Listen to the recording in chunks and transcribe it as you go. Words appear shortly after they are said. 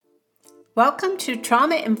Welcome to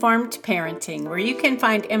Trauma-Informed Parenting, where you can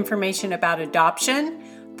find information about adoption,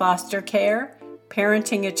 foster care,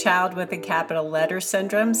 parenting a child with a capital letter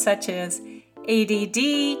syndrome such as ADD,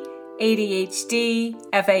 ADHD,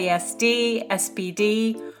 FASD,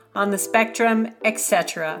 SPD, on the spectrum,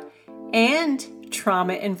 etc., and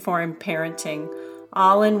trauma-informed parenting,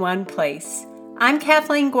 all in one place. I'm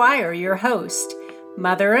Kathleen Guire, your host,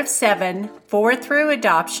 mother of 7, 4 through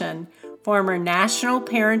adoption, former National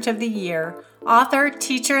Parent of the Year, author,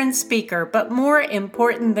 teacher, and speaker, but more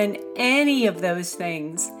important than any of those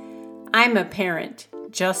things, I'm a parent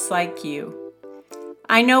just like you.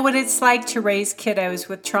 I know what it's like to raise kiddos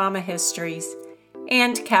with trauma histories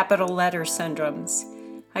and capital letter syndromes.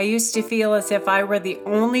 I used to feel as if I were the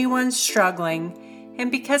only one struggling,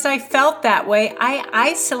 and because I felt that way, I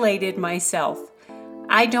isolated myself.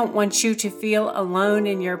 I don't want you to feel alone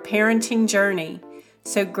in your parenting journey.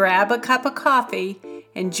 So grab a cup of coffee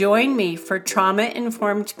and join me for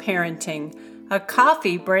Trauma-Informed Parenting, a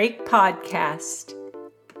coffee break podcast.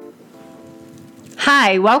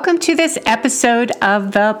 Hi, welcome to this episode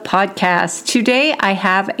of the podcast. Today I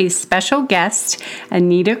have a special guest,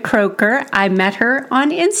 Anita Croker. I met her on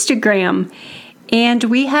Instagram, and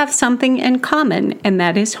we have something in common, and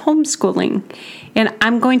that is homeschooling. And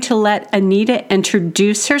I'm going to let Anita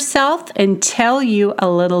introduce herself and tell you a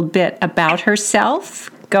little bit about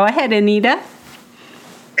herself. Go ahead, Anita.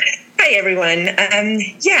 Hi, everyone.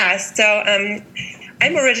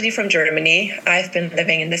 I'm originally from Germany. I've been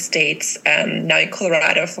living in the States, now in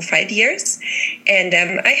Colorado for 5 years. And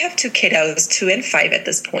I have 2 kiddos, 2 and 5 at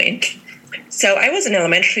this point. So I was an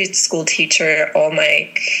elementary school teacher all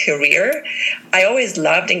my career. I always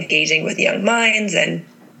loved engaging with young minds and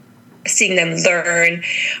seeing them learn,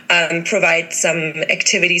 provide some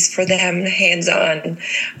activities for them, hands-on.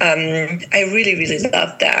 I really, really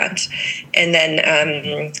loved that. And then,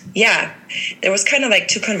 there was kind of like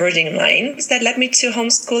 2 converging lines that led me to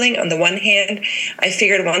homeschooling. On the one hand, I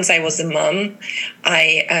figured once I was a mom,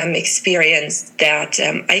 I experienced that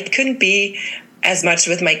I couldn't be as much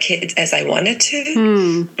with my kids as I wanted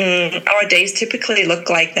to. Our days typically look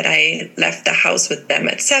like that I left the house with them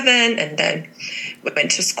at 7 and then went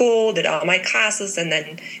to school, did all my classes, and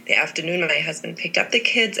then the afternoon my husband picked up the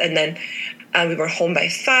kids, and then we were home by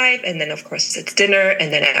 5, and then of course it's dinner,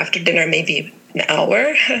 and then after dinner maybe an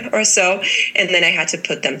hour or so, and then I had to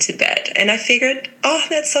put them to bed. And I figured, oh,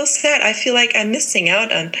 that's so sad. I feel like I'm missing out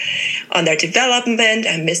on their development.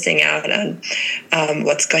 I'm missing out on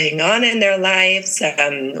what's going on in their lives,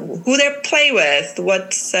 who they play with,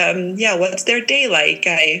 what's their day like.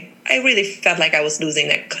 I really felt like I was losing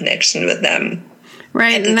that connection with them.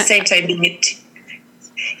 Right. At the same time,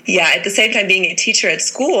 being a teacher at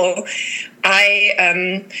school,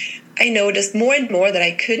 I noticed more and more that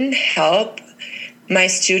I couldn't help my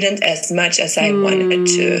students as much as I wanted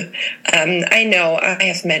to. I know I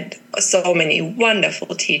have met so many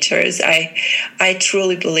wonderful teachers. I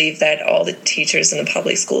truly believe that all the teachers in the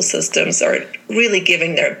public school systems are really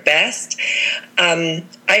giving their best.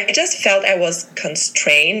 I just felt I was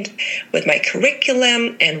constrained with my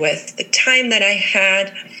curriculum and with the time that I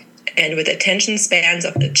had, and with attention spans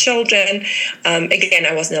of the children. Again,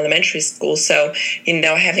 I was in elementary school, so,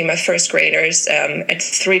 having my first graders at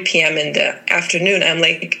 3 p.m. in the afternoon, I'm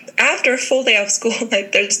like, after a full day of school,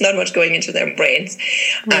 like there's not much going into their brains.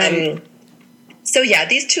 Right.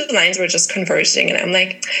 These 2 lines were just converging, and I'm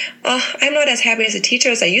like, oh, I'm not as happy as a teacher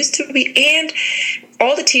as I used to be. And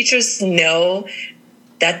all the teachers know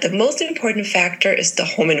that the most important factor is the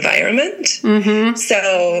home environment. Mm-hmm.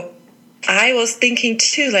 So I was thinking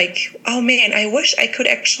too, like, oh man, I wish I could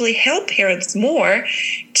actually help parents more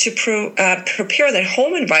to prepare their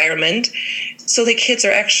home environment so the kids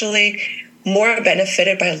are actually more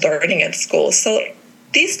benefited by learning at school. So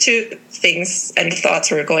these 2 things and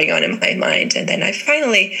thoughts were going on in my mind. And then I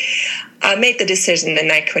finally made the decision,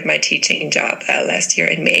 and I quit my teaching job last year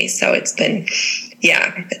in May. So it's been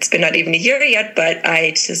not even a year yet, but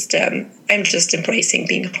I'm just embracing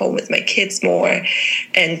being home with my kids more,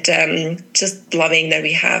 and just loving that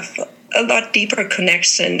we have a lot deeper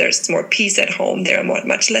connection. There's more peace at home. They're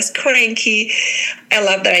much less cranky. I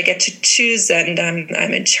love that I get to choose, and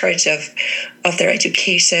I'm in charge of their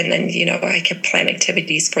education, and I can plan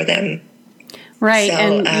activities for them. Right.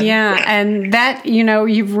 So, and that,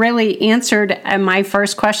 you've really answered my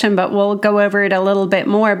first question, but we'll go over it a little bit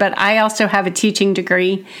more. But I also have a teaching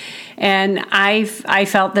degree, and I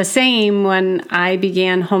felt the same when I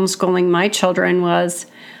began homeschooling my children.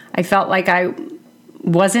 I felt like I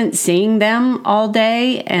wasn't seeing them all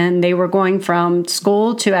day, and they were going from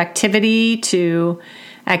school to activity,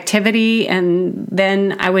 and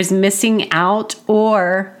then I was missing out,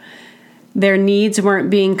 or their needs weren't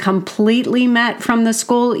being completely met from the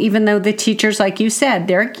school, even though the teachers, like you said,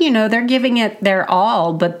 they're giving it their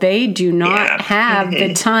all, but they do not have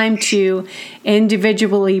the time to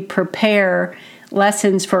individually prepare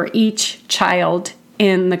lessons for each child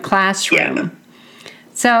in the classroom. Yeah.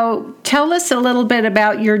 So tell us a little bit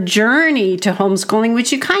about your journey to homeschooling,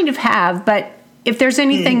 which you kind of have, but if there's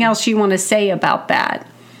anything else you want to say about that.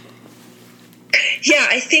 Yeah,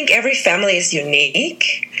 I think every family is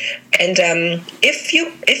unique. And if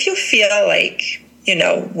you feel like,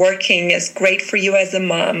 working is great for you as a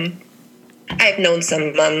mom, I've known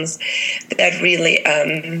some moms that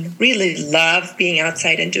really love being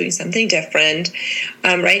outside and doing something different,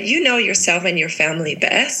 right? You know yourself and your family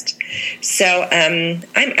best. So I'm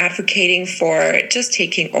advocating for just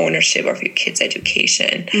taking ownership of your kids'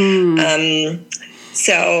 education.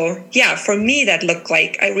 So, yeah, for me, that looked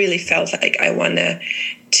like I really felt like I wanted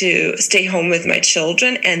to stay home with my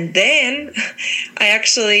children. And then I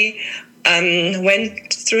actually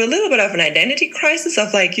went through a little bit of an identity crisis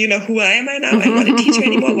of like, who am I now? I'm not a teacher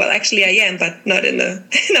anymore. Well, actually, I am, but not in the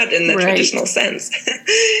right. traditional sense.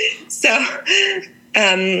 So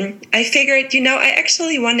I figured, I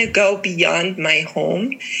actually want to go beyond my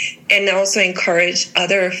home and also encourage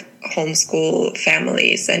other homeschool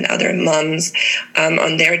families and other moms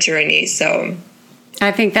on their journey. So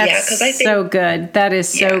I think that's so good. That is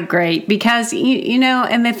so great because,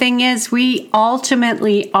 and the thing is, we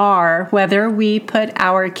ultimately are, whether we put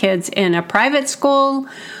our kids in a private school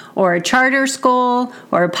or a charter school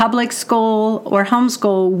or a public school or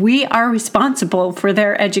homeschool, we are responsible for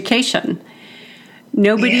their education.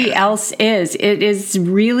 Nobody else is. It is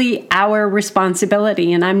really our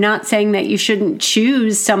responsibility. And I'm not saying that you shouldn't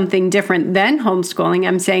choose something different than homeschooling.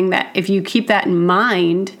 I'm saying that if you keep that in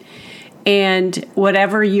mind, and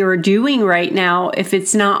whatever you're doing right now, if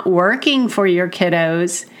it's not working for your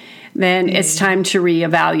kiddos, then it's time to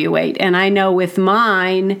reevaluate. And I know with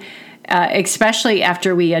mine, especially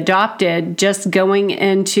after we adopted, just going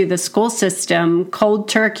into the school system cold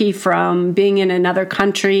turkey from being in another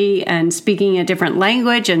country and speaking a different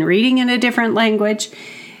language and reading in a different language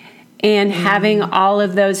and having all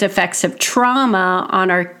of those effects of trauma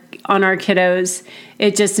on our kiddos,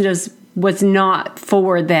 it just was not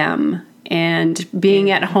for them. And being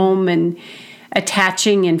at home and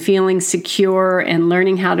attaching and feeling secure and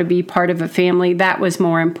learning how to be part of a family, that was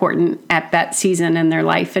more important at that season in their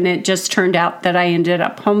life. And it just turned out that I ended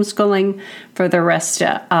up homeschooling for the rest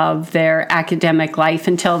of their academic life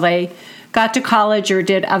until they got to college or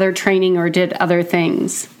did other training or did other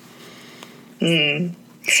things.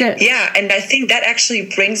 So, yeah, and I think that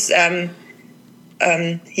actually brings...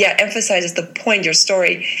 emphasizes the point, your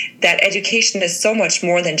story, that education is so much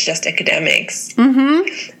more than just academics,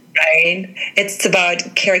 right? It's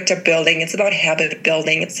about character building. It's about habit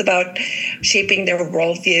building. It's about shaping their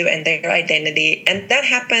worldview and their identity. And that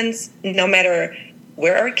happens no matter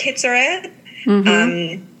where our kids are at.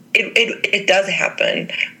 It does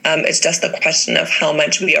happen. It's just a question of how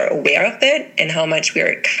much we are aware of it and how much we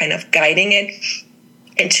are kind of guiding it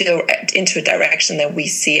into a direction that we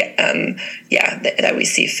see, that we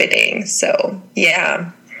see fitting. So,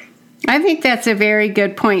 yeah. I think that's a very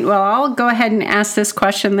good point. Well, I'll go ahead and ask this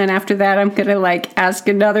question. Then after that, I'm going to ask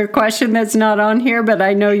another question that's not on here, but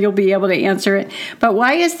I know you'll be able to answer it. But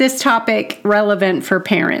why is this topic relevant for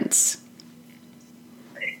parents?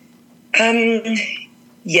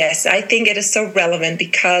 Yes, I think it is so relevant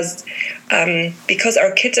because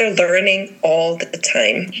our kids are learning all the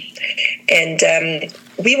time, and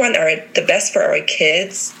we want the best for our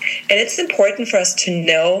kids. And it's important for us to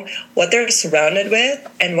know what they're surrounded with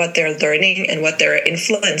and what they're learning and what they're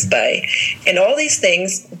influenced by. And all these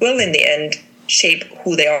things will, in the end, shape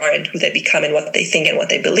who they are and who they become and what they think and what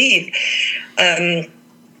they believe.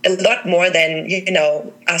 A lot more than,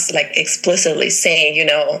 us explicitly saying,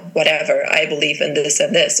 whatever, I believe in this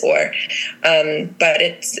and this, or, but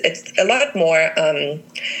it's a lot more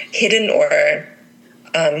hidden or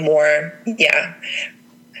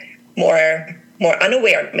more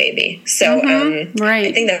unaware maybe. So right.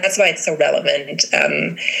 I think that's why it's so relevant.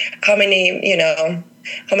 How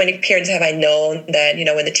many parents have I known that,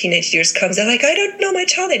 when the teenage years comes, they're like, I don't know my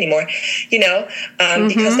child anymore,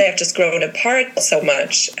 because they have just grown apart so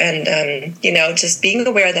much. And, just being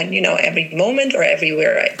aware that, every moment or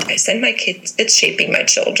everywhere I send my kids, it's shaping my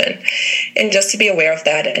children. And just to be aware of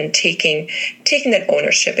that and taking that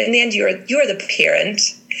ownership. In the end, you're the parent.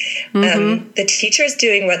 The teacher is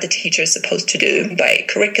doing what the teacher is supposed to do by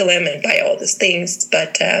curriculum and by all these things,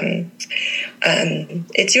 but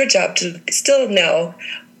it's your job to still know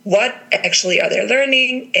what actually are they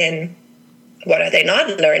learning and what are they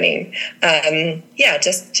not learning?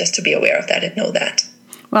 Just to be aware of that and know that.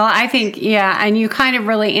 Well, I think, and you kind of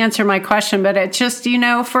really answered my question, but it's just,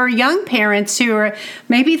 for young parents who are,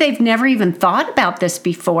 maybe they've never even thought about this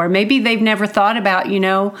before. Maybe they've never thought about,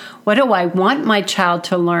 what do I want my child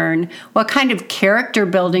to learn? What kind of character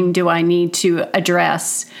building do I need to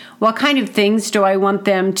address? What kind of things do I want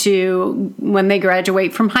them to, when they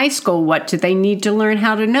graduate from high school, what do they need to learn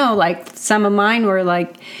how to know? Like some of mine were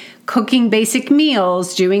like, cooking basic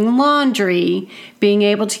meals, doing laundry, being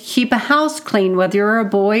able to keep a house clean, whether you're a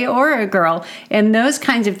boy or a girl, and those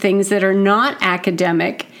kinds of things that are not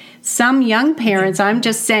academic. Some young parents, I'm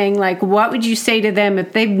just saying, like, what would you say to them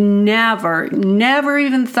if they've never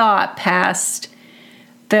even thought past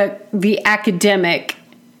the academic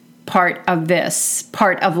part of this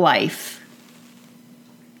part of life?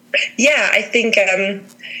 Yeah, I think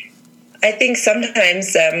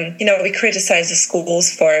sometimes, we criticize the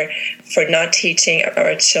schools for not teaching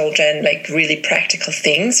our children like really practical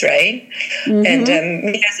things, right? Mm-hmm. And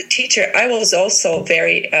me as a teacher, I was also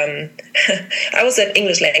I was an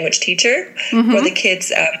English language teacher for the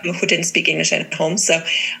kids who didn't speak English at home. So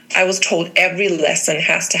I was told every lesson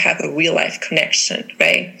has to have a real life connection,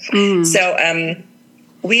 right? Mm. So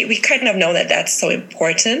we kind of know that that's so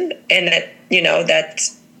important, and that, that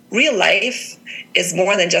real life is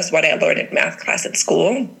more than just what I learned in math class at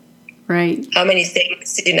school. Right. How many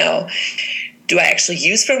things, do I actually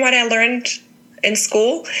use from what I learned in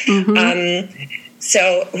school? Mm-hmm.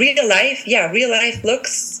 So real life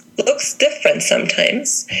looks different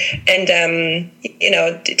sometimes. And,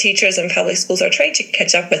 the teachers in public schools are trying to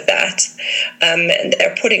catch up with that. And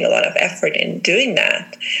they're putting a lot of effort in doing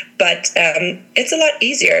that. But it's a lot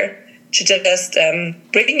easier to just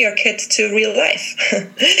bring your kids to real life.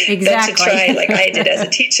 Exactly. Than to try, like I did as a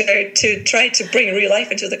teacher, to try to bring real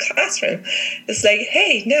life into the classroom. It's like,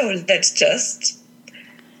 hey, no, let's just,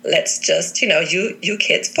 you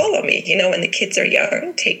kids follow me. When the kids are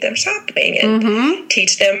young, take them shopping and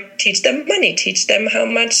teach them money, teach them how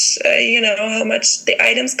much the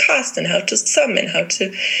items cost and how to sum and how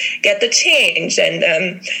to get the change.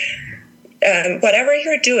 And whatever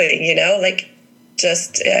you're doing,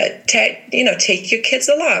 just take your kids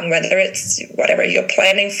along, whether it's whatever you're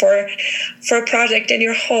planning for a project in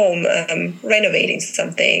your home, renovating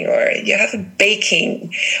something, or you have a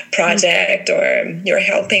baking project, or you're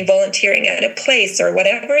helping volunteering at a place, or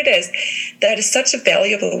whatever it is. That is such a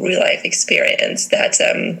valuable real life experience that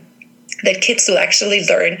kids will actually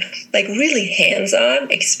learn, like really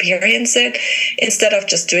hands-on, experience it, instead of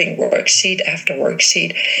just doing worksheet after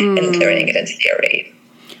worksheet and learning it in theory.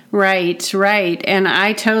 Right. And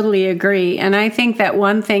I totally agree. And I think that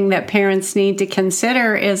one thing that parents need to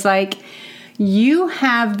consider is like, you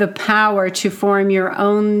have the power to form your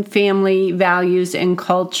own family values and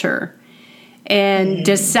culture and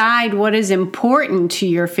decide what is important to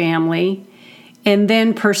your family, and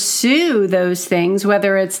then pursue those things,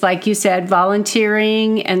 whether it's, like you said,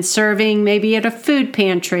 volunteering and serving maybe at a food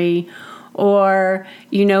pantry, or,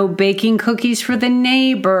 baking cookies for the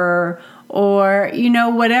neighbor, or,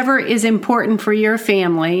 whatever is important for your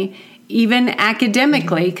family, even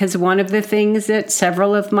academically, because one of the things that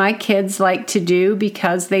several of my kids like to do,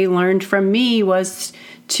 because they learned from me, was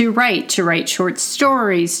to write short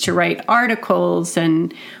stories, to write articles.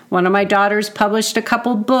 And one of my daughters published a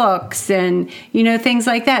couple books and, things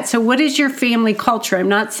like that. So what is your family culture? I'm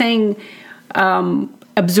not saying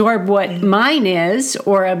absorb what mine is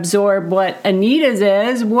or absorb what Anita's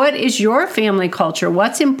is. What is your family culture?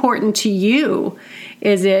 What's important to you?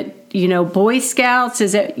 Is it, Boy Scouts?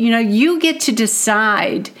 Is it, you get to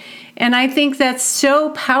decide. And I think that's so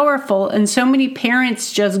powerful. And so many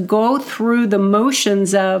parents just go through the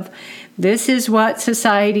motions of, this is what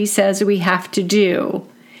society says we have to do.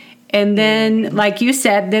 And then, like you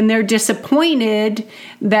said, then they're disappointed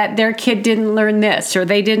that their kid didn't learn this, or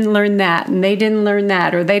they didn't learn that, and they didn't learn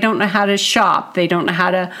that, or they don't know how to shop, they don't know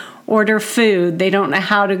how to order food, they don't know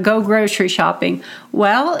how to go grocery shopping.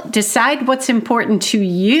 Well, decide what's important to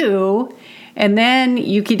you, and then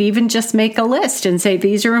you could even just make a list and say,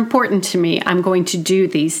 these are important to me. I'm going to do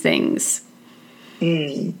these things.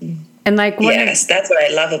 And yes, that's what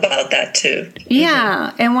I love about that too.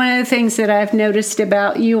 Yeah, and one of the things that I've noticed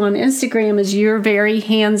about you on Instagram is you're very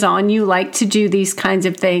hands-on. You like to do these kinds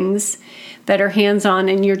of things that are hands-on,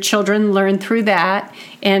 and your children learn through that.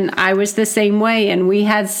 And I was the same way, and we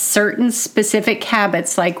had certain specific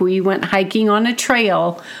habits, like we went hiking on a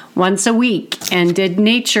trail once a week and did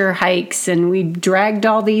nature hikes, and we dragged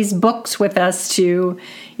all these books with us to,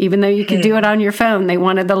 even though you could do it on your phone, they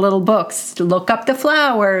wanted the little books to look up the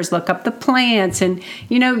flowers, look up the plants, and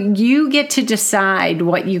you get to decide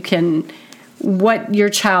what you can what your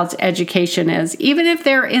child's education is. Even if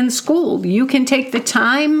they're in school, you can take the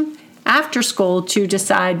time after school to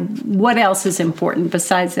decide what else is important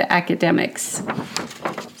besides the academics.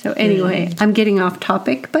 So anyway, I'm getting off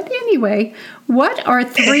topic, but anyway, what are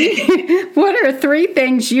three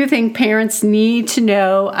things you think parents need to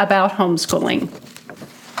know about homeschooling?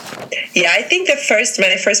 Yeah, I think my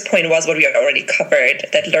first point was what we already covered,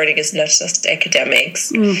 that learning is not just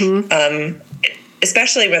academics.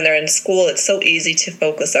 Especially when they're in school, it's so easy to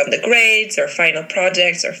focus on the grades or final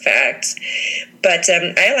projects or facts. But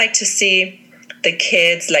I like to see the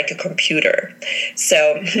kids like a computer.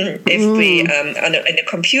 So if we, on a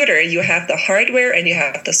computer, you have the hardware and you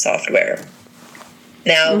have the software.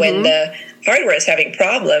 Now, when the hardware is having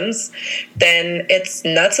problems, then it's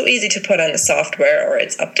not so easy to put on the software, or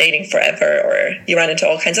it's updating forever, or you run into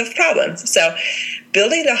all kinds of problems. So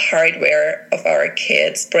building the hardware of our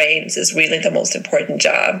kids' brains is really the most important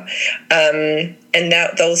job. And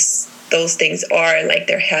that those things are like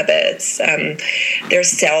their habits, their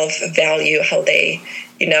self-value, how they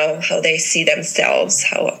see themselves,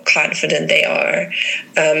 how confident they are,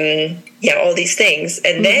 all these things.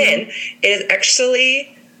 And then it is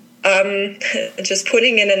actually just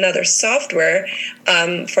putting in another software,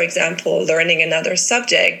 for example, learning another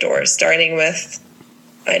subject or starting with,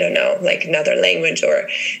 I don't know, like another language, or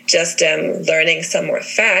just learning some more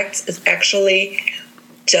facts is actually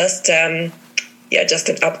just an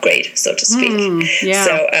upgrade, so to speak.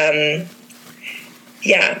 So,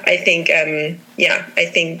 I think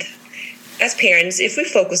as parents, if we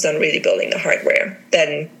focus on really building the hardware,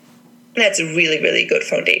 then that's a really, really good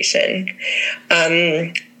foundation.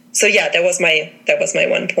 That was my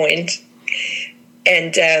one point.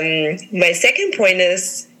 And my second point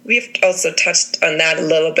is, we've also touched on that a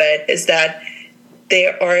little bit, is that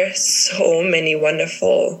there are so many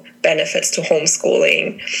wonderful benefits to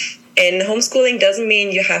homeschooling. And homeschooling doesn't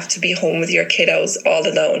mean you have to be home with your kiddos all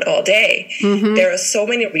alone all day. There are so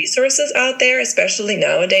many resources out there, especially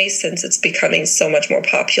nowadays, since it's becoming so much more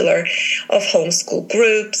popular, of homeschool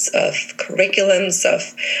groups, of curriculums,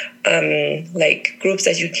 of like groups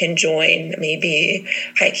that you can join, maybe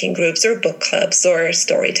hiking groups or book clubs or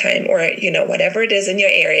story time, or, whatever it is in your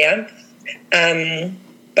area.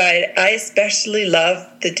 But I especially love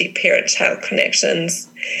the deep parent-child connections.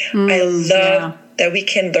 I love that we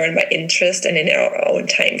can learn by interest and in our own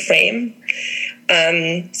time frame.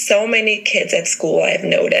 So many kids at school, I've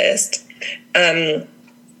noticed,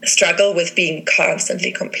 struggle with being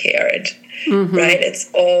constantly compared, right? It's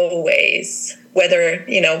always, whether,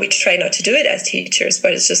 we try not to do it as teachers,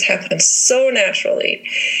 but it just happens so naturally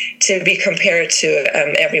to be compared to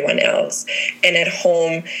everyone else. And at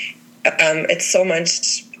home, it's so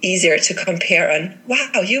much easier to compare on,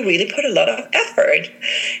 wow, you really put a lot of effort.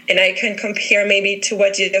 And I can compare maybe to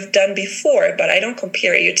what you have done before, but I don't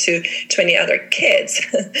compare you to 20 other kids.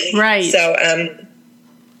 Right. So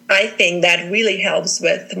I think that really helps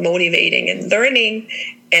with motivating and learning,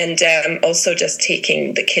 and also just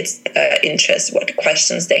taking the kids' interest, what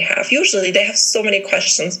questions they have. Usually they have so many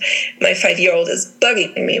questions. My 5-year-old is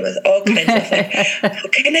bugging me with all kinds of like, how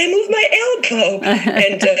can I move my elbow?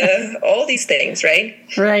 And all these things, right?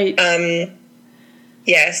 Right.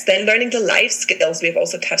 Yes, then learning the life skills, we've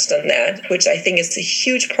also touched on that, which I think is a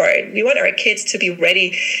huge part. We want our kids to be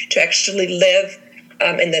ready to actually live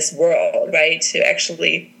in this world, right? To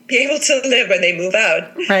actually be able to live when they move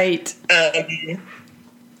out. Right.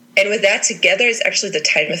 And with that together is actually the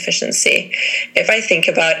time efficiency. If I think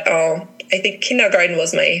about, I think kindergarten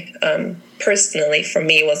was personally for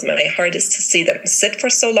me, was my hardest to see them sit for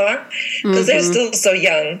so long, because they're still so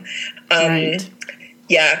young. Right.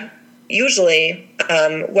 Yeah. Usually,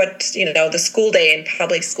 the school day in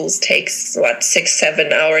public schools takes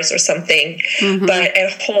 6-7 hours or something. But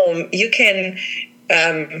at home, you can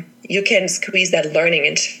squeeze that learning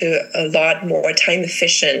into a lot more time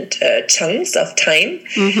efficient chunks of time.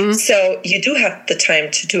 So you do have the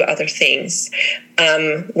time to do other things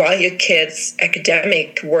while your kids'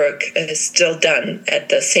 academic work is still done at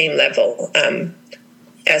the same level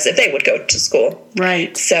as if they would go to school.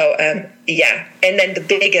 Right. So, And then the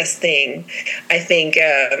biggest thing, I think,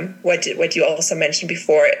 what you also mentioned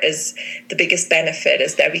before, is the biggest benefit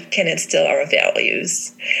is that we can instill our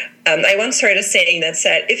values. I once heard a saying that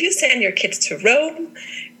said, if you send your kids to Rome,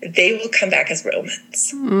 they will come back as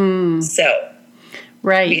Romans. So,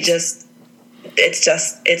 right. it's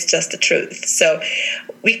just the truth. So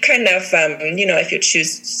we kind of, if you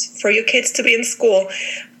choose for your kids to be in school,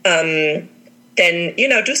 then,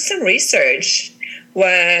 do some research.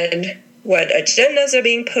 What agendas are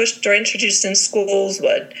being pushed or introduced in schools,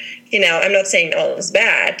 I'm not saying all is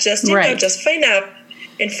bad. Just, just find out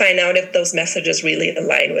and find out if those messages really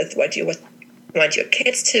align with what you want your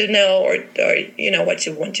kids to know, or what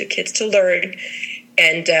you want your kids to learn,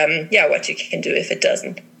 and what you can do if it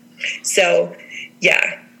doesn't. So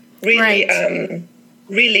really, right.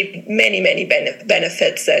 Really many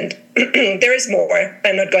benefits, and there is more.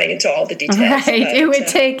 I'm not going into all the details. Right. But, it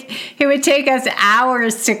would take us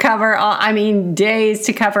hours to cover days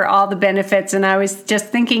to cover all the benefits. And I was just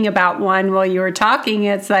thinking about one while you were talking.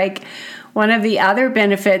 It's like one of the other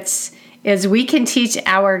benefits is we can teach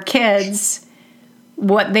our kids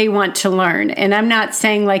what they want to learn. And I'm not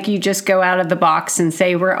saying like you just go out of the box and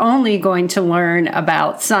say we're only going to learn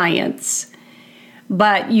about science.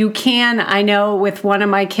 But you can, I know with one of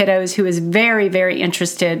my kiddos who is very, very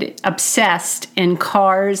interested, obsessed in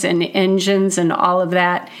cars and engines and all of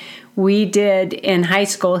that, we did in high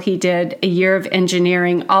school, he did a year of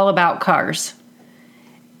engineering all about cars.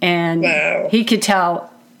 And wow. He could tell,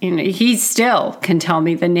 he still can tell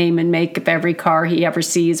me the name and make of every car he ever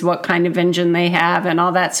sees, what kind of engine they have and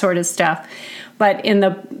all that sort of stuff. But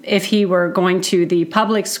if he were going to the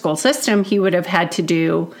public school system, he would have had to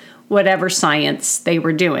do whatever science they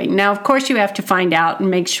were doing. Now, of course, you have to find out and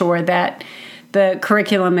make sure that the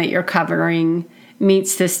curriculum that you're covering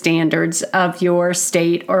meets the standards of your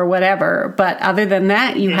state or whatever. But other than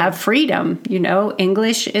that, you have freedom.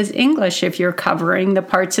 English is English. If you're covering the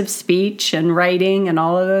parts of speech and writing and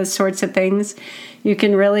all of those sorts of things, you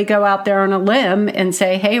can really go out there on a limb and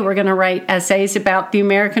say, hey, we're going to write essays about the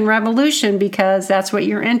American Revolution because that's what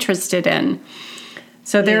you're interested in.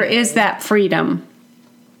 So there is that freedom.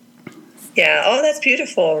 Yeah. Oh, that's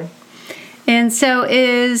beautiful. And so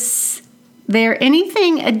is there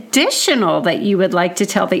anything additional that you would like to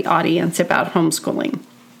tell the audience about homeschooling?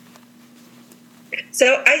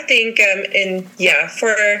 So I think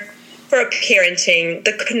for parenting,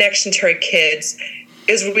 the connection to our kids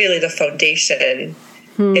is really the foundation.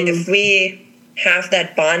 If we have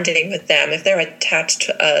that bonding with them, if they're attached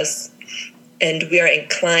to us and we are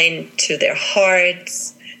inclined to their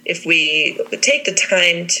hearts, if we take the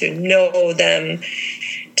time to know them,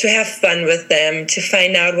 to have fun with them, to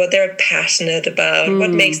find out what they're passionate about, what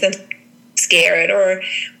makes them scared or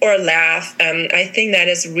laugh, I think that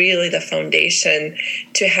is really the foundation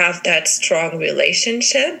to have that strong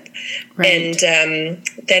relationship. Right. And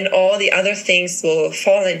then all the other things will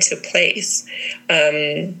fall into place.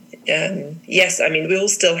 Yes, I mean, we will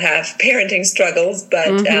still have parenting struggles, but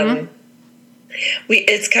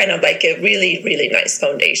it's kind of like a really, really nice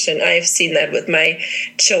foundation. I've seen that with my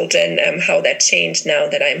children, how that changed now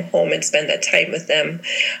that I'm home and spend that time with them.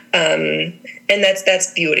 And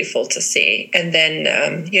that's beautiful to see. And then,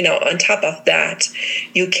 on top of that,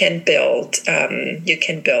 you can build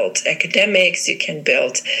academics, you can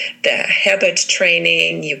build the habit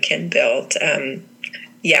training, you can build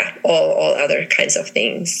all other kinds of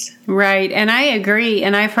things. Right. And I agree.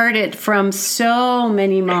 And I've heard it from so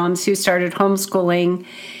many moms who started homeschooling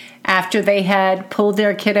after they had pulled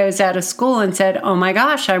their kiddos out of school and said, oh my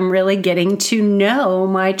gosh, I'm really getting to know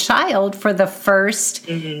my child for the first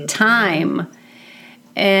time.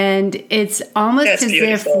 And it's almost That's as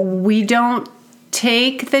beautiful. if we don't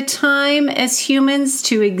take the time as humans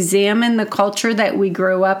to examine the culture that we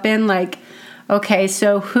grew up in. Like, okay,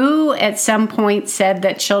 so who at some point said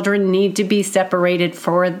that children need to be separated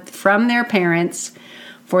from their parents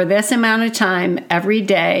for this amount of time every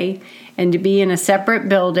day and to be in a separate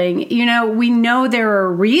building? We know there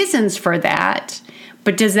are reasons for that,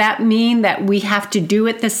 but does that mean that we have to do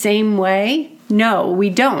it the same way? No, we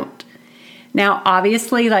don't. Now,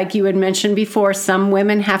 obviously, like you had mentioned before, some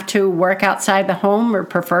women have to work outside the home or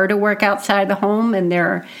prefer to work outside the home, and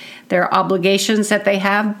there are obligations that they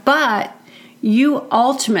have, but you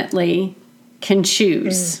ultimately can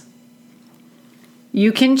choose.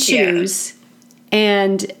 You can choose,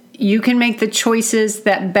 and you can make the choices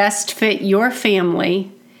that best fit your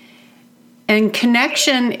family. And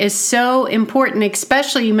connection is so important,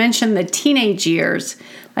 especially you mentioned the teenage years.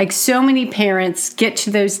 Like so many parents get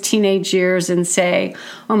to those teenage years and say,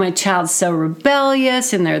 oh, my child's so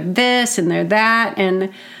rebellious and they're this and they're that.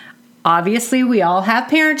 And obviously, we all have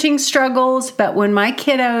parenting struggles, but when my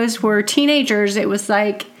kiddos were teenagers, it was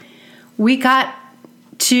like we got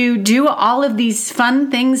to do all of these fun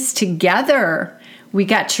things together. We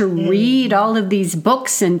got to read all of these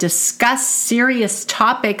books and discuss serious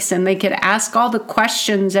topics, and they could ask all the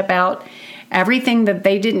questions about everything that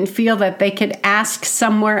they didn't feel that they could ask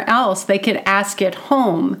somewhere else. They could ask at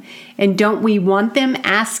home. And don't we want them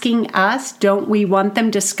asking us? Don't we want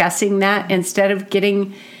them discussing that instead of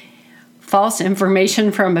getting false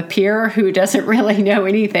information from a peer who doesn't really know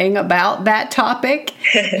anything about that topic?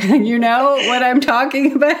 You know what I'm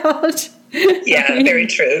talking about? Yeah, very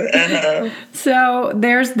true. So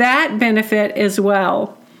there's that benefit as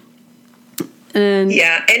well. And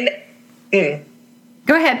yeah, and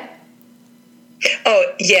go ahead. Oh,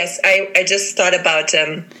 yes. I just thought about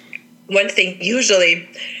one thing. Usually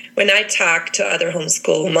when I talk to other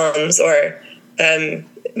homeschool moms or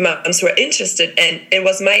moms who are interested, and it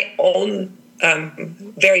was my own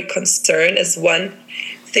very concern is one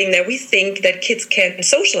thing that we think that kids can't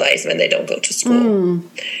socialize when they don't go to school.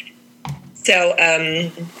 So,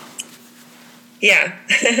 yeah.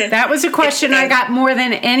 That was a question I got more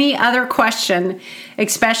than any other question,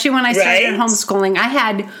 especially when I started homeschooling. I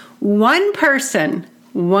had one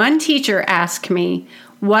teacher ask me,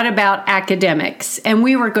 what about academics? And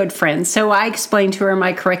we were good friends. So I explained to her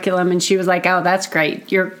my curriculum and she was like, oh, that's great.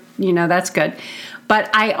 That's good.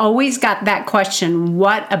 But I always got that question,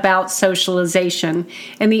 what about socialization?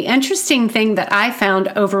 And the interesting thing that I found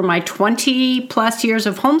over my 20 plus years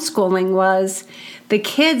of homeschooling was the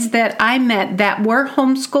kids that I met that were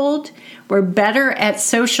homeschooled were better at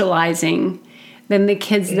socializing than the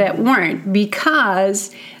kids that weren't,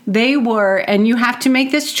 because they were, and you have to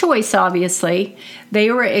make this choice, obviously,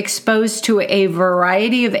 they were exposed to a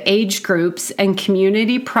variety of age groups and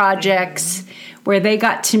community projects where they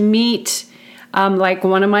got to meet, like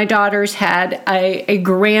one of my daughters had a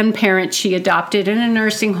grandparent she adopted in a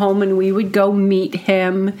nursing home, and we would go meet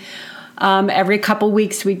him. Every couple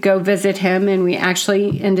weeks we'd go visit him, and we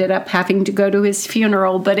actually ended up having to go to his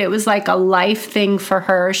funeral, but it was like a life thing for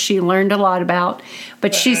her. She learned a lot about,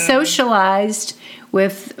 but she socialized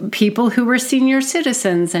with people who were senior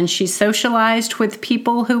citizens, and she socialized with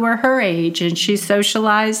people who were her age, and she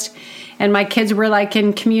socialized, and my kids were like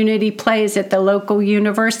in community plays at the local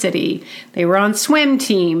university. They were on swim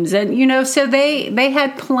teams, and so they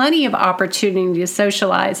had plenty of opportunity to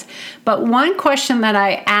socialize. But one question that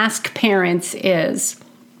I ask parents is,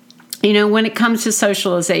 when it comes to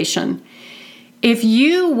socialization, if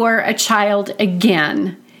you were a child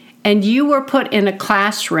again and you were put in a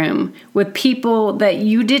classroom with people that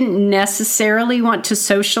you didn't necessarily want to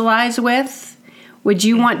socialize with, would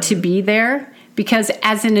you want to be there? Because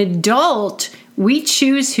as an adult, we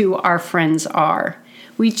choose who our friends are.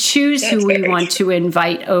 We choose who we want to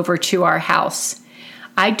invite over to our house.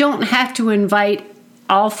 I don't have to invite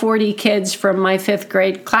all 40 kids from my 5th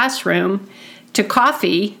grade classroom to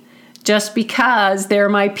coffee just because they're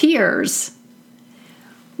my peers.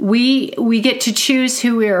 We get to choose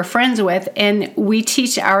who we are friends with, and we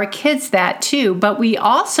teach our kids that too. But we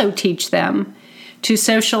also teach them to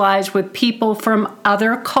socialize with people from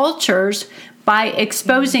other cultures by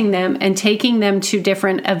exposing them and taking them to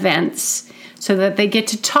different events so that they get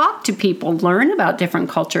to talk to people, learn about different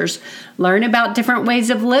cultures, learn about different ways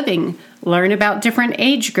of living, learn about different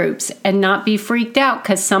age groups, and not be freaked out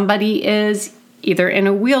because somebody is either in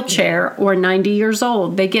a wheelchair or 90 years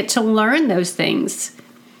old. They get to learn those things.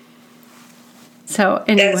 So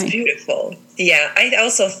anyway. That's beautiful. Yeah, I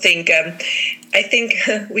also think,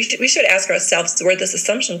 we should ask ourselves where this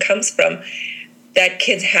assumption comes from, that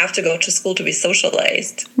kids have to go to school to be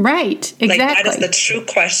socialized. Right, exactly. That is the true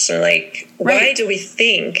question. Why do we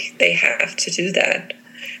think they have to do that?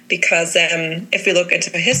 Because if we look into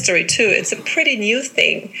history too, it's a pretty new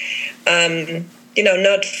thing. It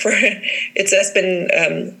has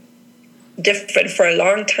been different for a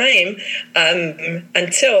long time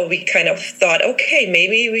until we kind of thought, okay,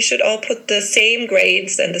 maybe we should all put the same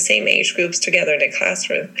grades and the same age groups together in a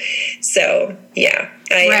classroom. So, yeah,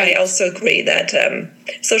 I also agree that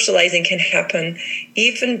socializing can happen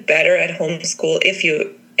even better at homeschool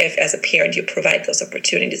if as a parent you provide those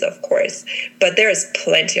opportunities, of course. But there is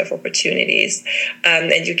plenty of opportunities,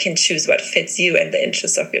 and you can choose what fits you and the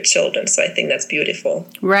interests of your children. So I think that's beautiful.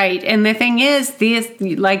 Right. And the thing is,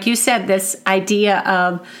 like you said, this idea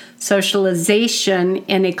of socialization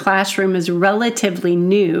in a classroom is relatively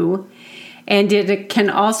new. And it can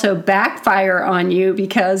also backfire on you,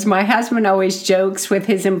 because my husband always jokes with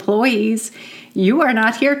his employees, you are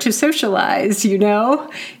not here to socialize, you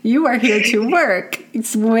are here to work.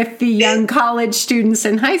 It's with the young college students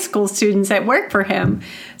and high school students that work for him.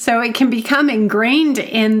 So it can become ingrained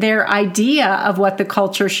in their idea of what the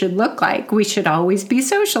culture should look like. We should always be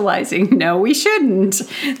socializing. No, we shouldn't.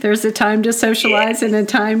 There's a time to socialize and a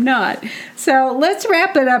time not. So let's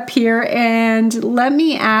wrap it up here, and let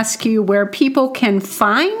me ask you where people can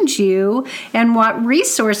find you and what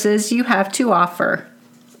resources you have to offer.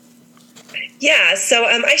 Yeah, so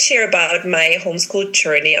I share about my homeschool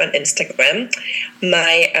journey on Instagram.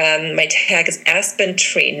 My tag is Aspen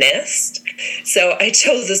Tree Nest. So I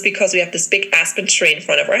chose this because we have this big aspen tree in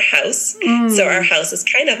front of our house. So our house is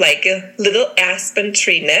kind of like a little aspen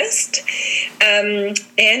tree nest.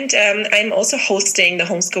 And I'm also hosting the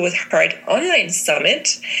Homeschool with Heart online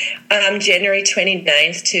summit, January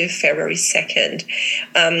 29th to February 2nd.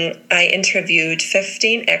 I interviewed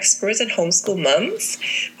 15 experts and homeschool moms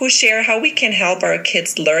who share how we can help our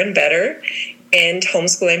kids learn better and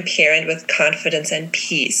homeschool and parent with confidence and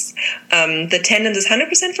peace. The attendance is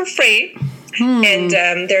 100% for free. And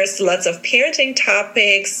there's lots of parenting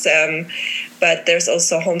topics, but there's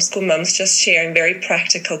also homeschool moms just sharing very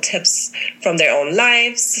practical tips from their own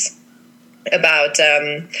lives about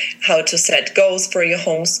how to set goals for your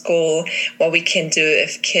homeschool, what we can do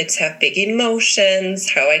if kids have big emotions,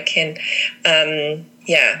 how I can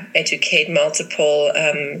educate multiple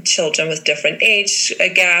children with different age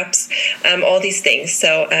gaps, all these things.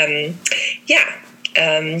 So,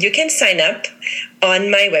 you can sign up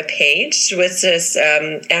on my webpage, which is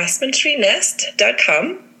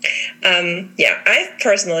aspentreenest.com. I've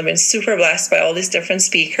personally been super blessed by all these different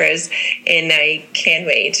speakers, and I can't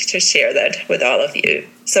wait to share that with all of you.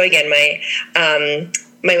 So again, my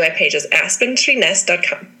webpage is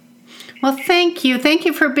aspentreenest.com. Well, thank you. Thank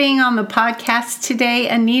you for being on the podcast today,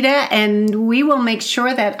 Anita. And we will make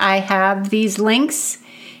sure that I have these links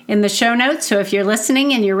in the show notes. So if you're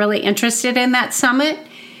listening and you're really interested in that summit,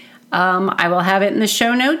 I will have it in the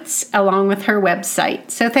show notes along with her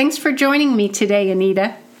website. So thanks for joining me today,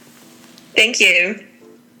 Anita. Thank you.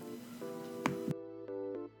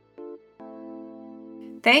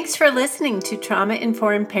 Thanks for listening to Trauma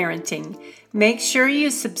Informed Parenting. Make sure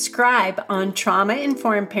you subscribe on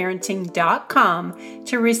traumainformedparenting.com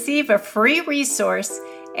to receive a free resource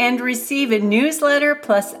and receive a newsletter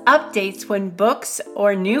plus updates when books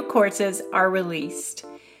or new courses are released.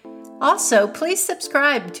 Also, please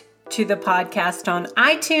subscribe to the podcast on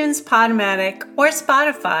iTunes, Podomatic, or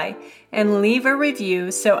Spotify and leave a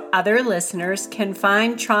review so other listeners can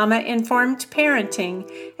find trauma-informed parenting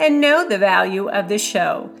and know the value of the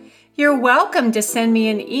show. You're welcome to send me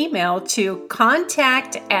an email to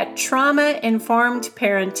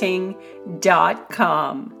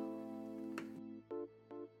contact@traumainformedparenting.com.